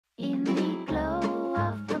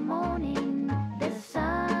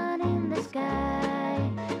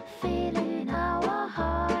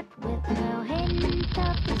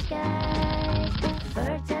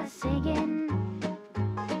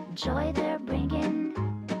swinging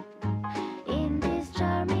in this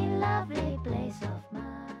charming, lovely place of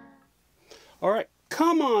mine. Alright,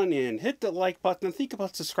 come on in, hit the like button, and think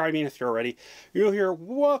about subscribing if you're already. You're here,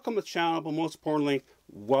 welcome to the channel, but most importantly,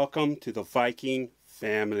 welcome to the Viking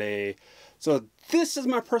family. So this is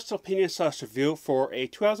my personal opinion / review for a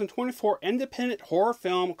 2024 independent horror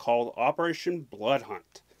film called Operation Blood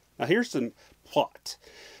Hunt. Now here's the plot.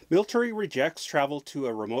 Military rejects travel to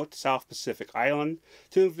a remote South Pacific island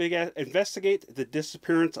to investigate the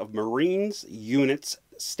disappearance of Marines units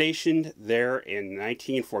stationed there in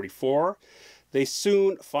 1944. They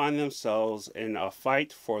soon find themselves in a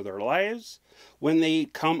fight for their lives when they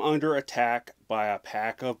come under attack by a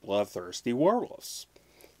pack of bloodthirsty werewolves.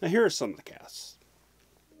 Now here are some of the casts.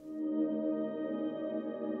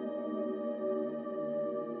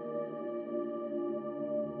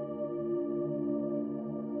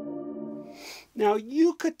 Now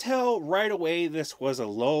you could tell right away this was a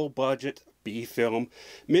low-budget B film,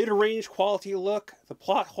 mid-range quality look, the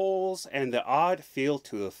plot holes, and the odd feel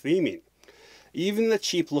to the theming. Even the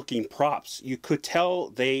cheap-looking props, you could tell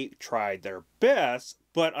they tried their best,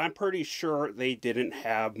 but I'm pretty sure they didn't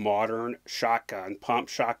have modern pump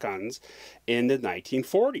shotguns in the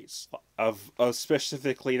 1940s, of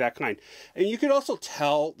specifically that kind. And you could also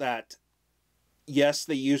tell that, yes,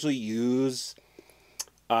 they usually use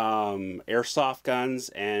airsoft guns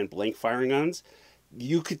and blank firing guns.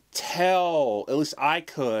 You could tell, at least I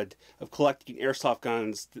could, of collecting airsoft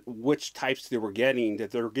guns, which types they were getting,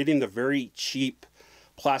 that they were getting the very cheap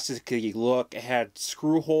plasticky look. It had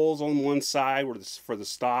screw holes on one side for the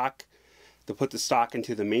stock, to put the stock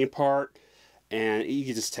into the main part, and you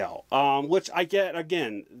can just tell. Which I get,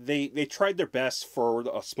 again, they tried their best for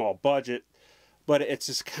a small budget, but it's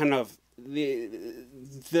just kind of, the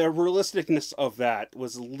realisticness of that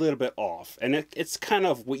was a little bit off, and it's kind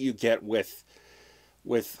of what you get with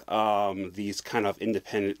these kind of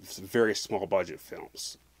independent, very small budget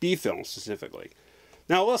films, B films specifically.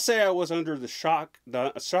 Now, let's say I was under the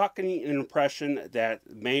shocking impression that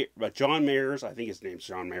John Mayers, I think his name's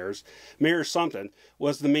John Mayers, Mayers something,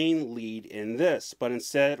 was the main lead in this, but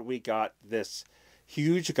instead we got this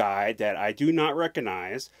huge guy that I do not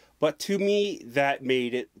recognize, but to me that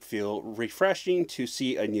made it feel refreshing to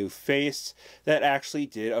see a new face that actually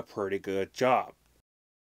did a pretty good job.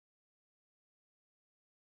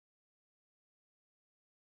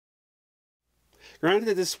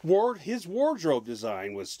 Granted, his wardrobe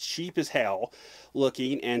design was cheap as hell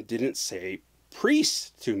looking and didn't say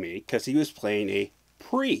priest to me, because he was playing a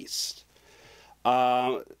priest.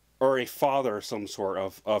 Or a father of some sort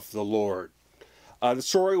of the Lord. The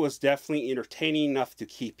story was definitely entertaining enough to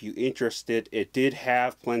keep you interested. It did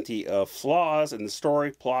have plenty of flaws in the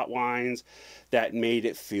story, plot lines, that made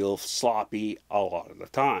it feel sloppy a lot of the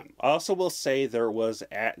time. I also will say there was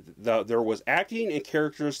acting and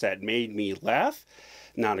characters that made me laugh,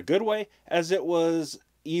 not a good way, as it was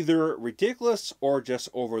either ridiculous or just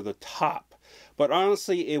over the top. But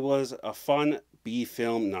honestly, it was a fun B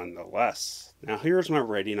film nonetheless. Now here's my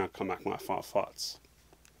rating, I'll come back with my final thoughts.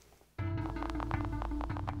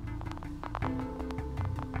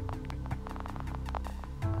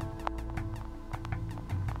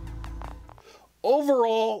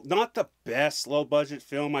 Overall, not the best low-budget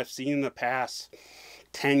film I've seen in the past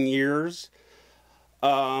 10 years.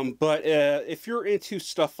 But if you're into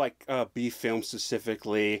stuff like B films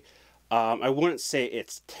specifically, I wouldn't say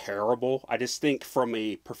it's terrible. I just think from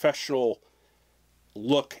a professional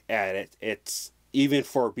look at it, it's, even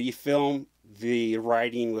for a B film, the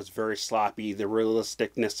writing was very sloppy. The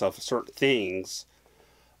realisticness of certain things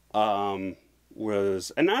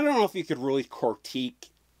was... And I don't know if you could really critique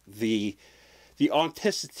the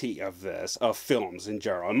authenticity of films in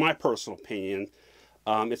general. In my personal opinion,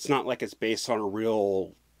 it's not like it's based on a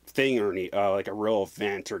real thing or any, like a real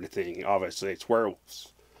event or anything. Obviously, it's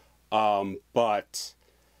werewolves. But,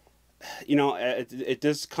 you know, it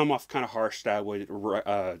does come off kind of harsh that I would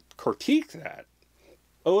critique that.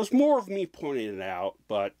 It was more of me pointing it out,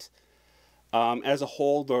 but as a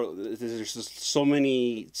whole, there's just so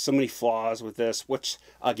many flaws with this, which,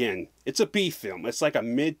 again, it's a B film. It's like a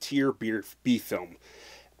mid-tier B film.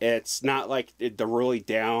 It's not like the really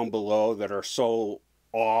down below that are so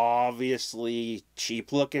obviously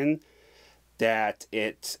cheap looking that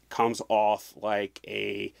it comes off like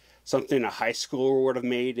something a high schooler would have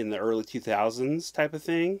made in the early 2000s type of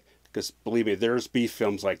thing. Because believe me, there's B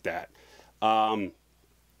films like that.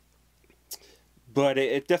 But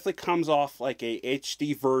it definitely comes off like a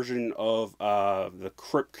HD version of the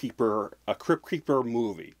Crypt Keeper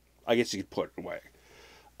movie. I guess you could put it away.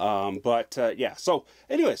 Yeah, so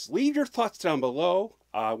anyways, leave your thoughts down below.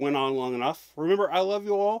 Went on long enough. Remember, I love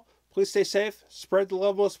you all. Please stay safe, spread the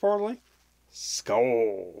love most importantly.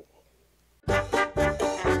 Skull.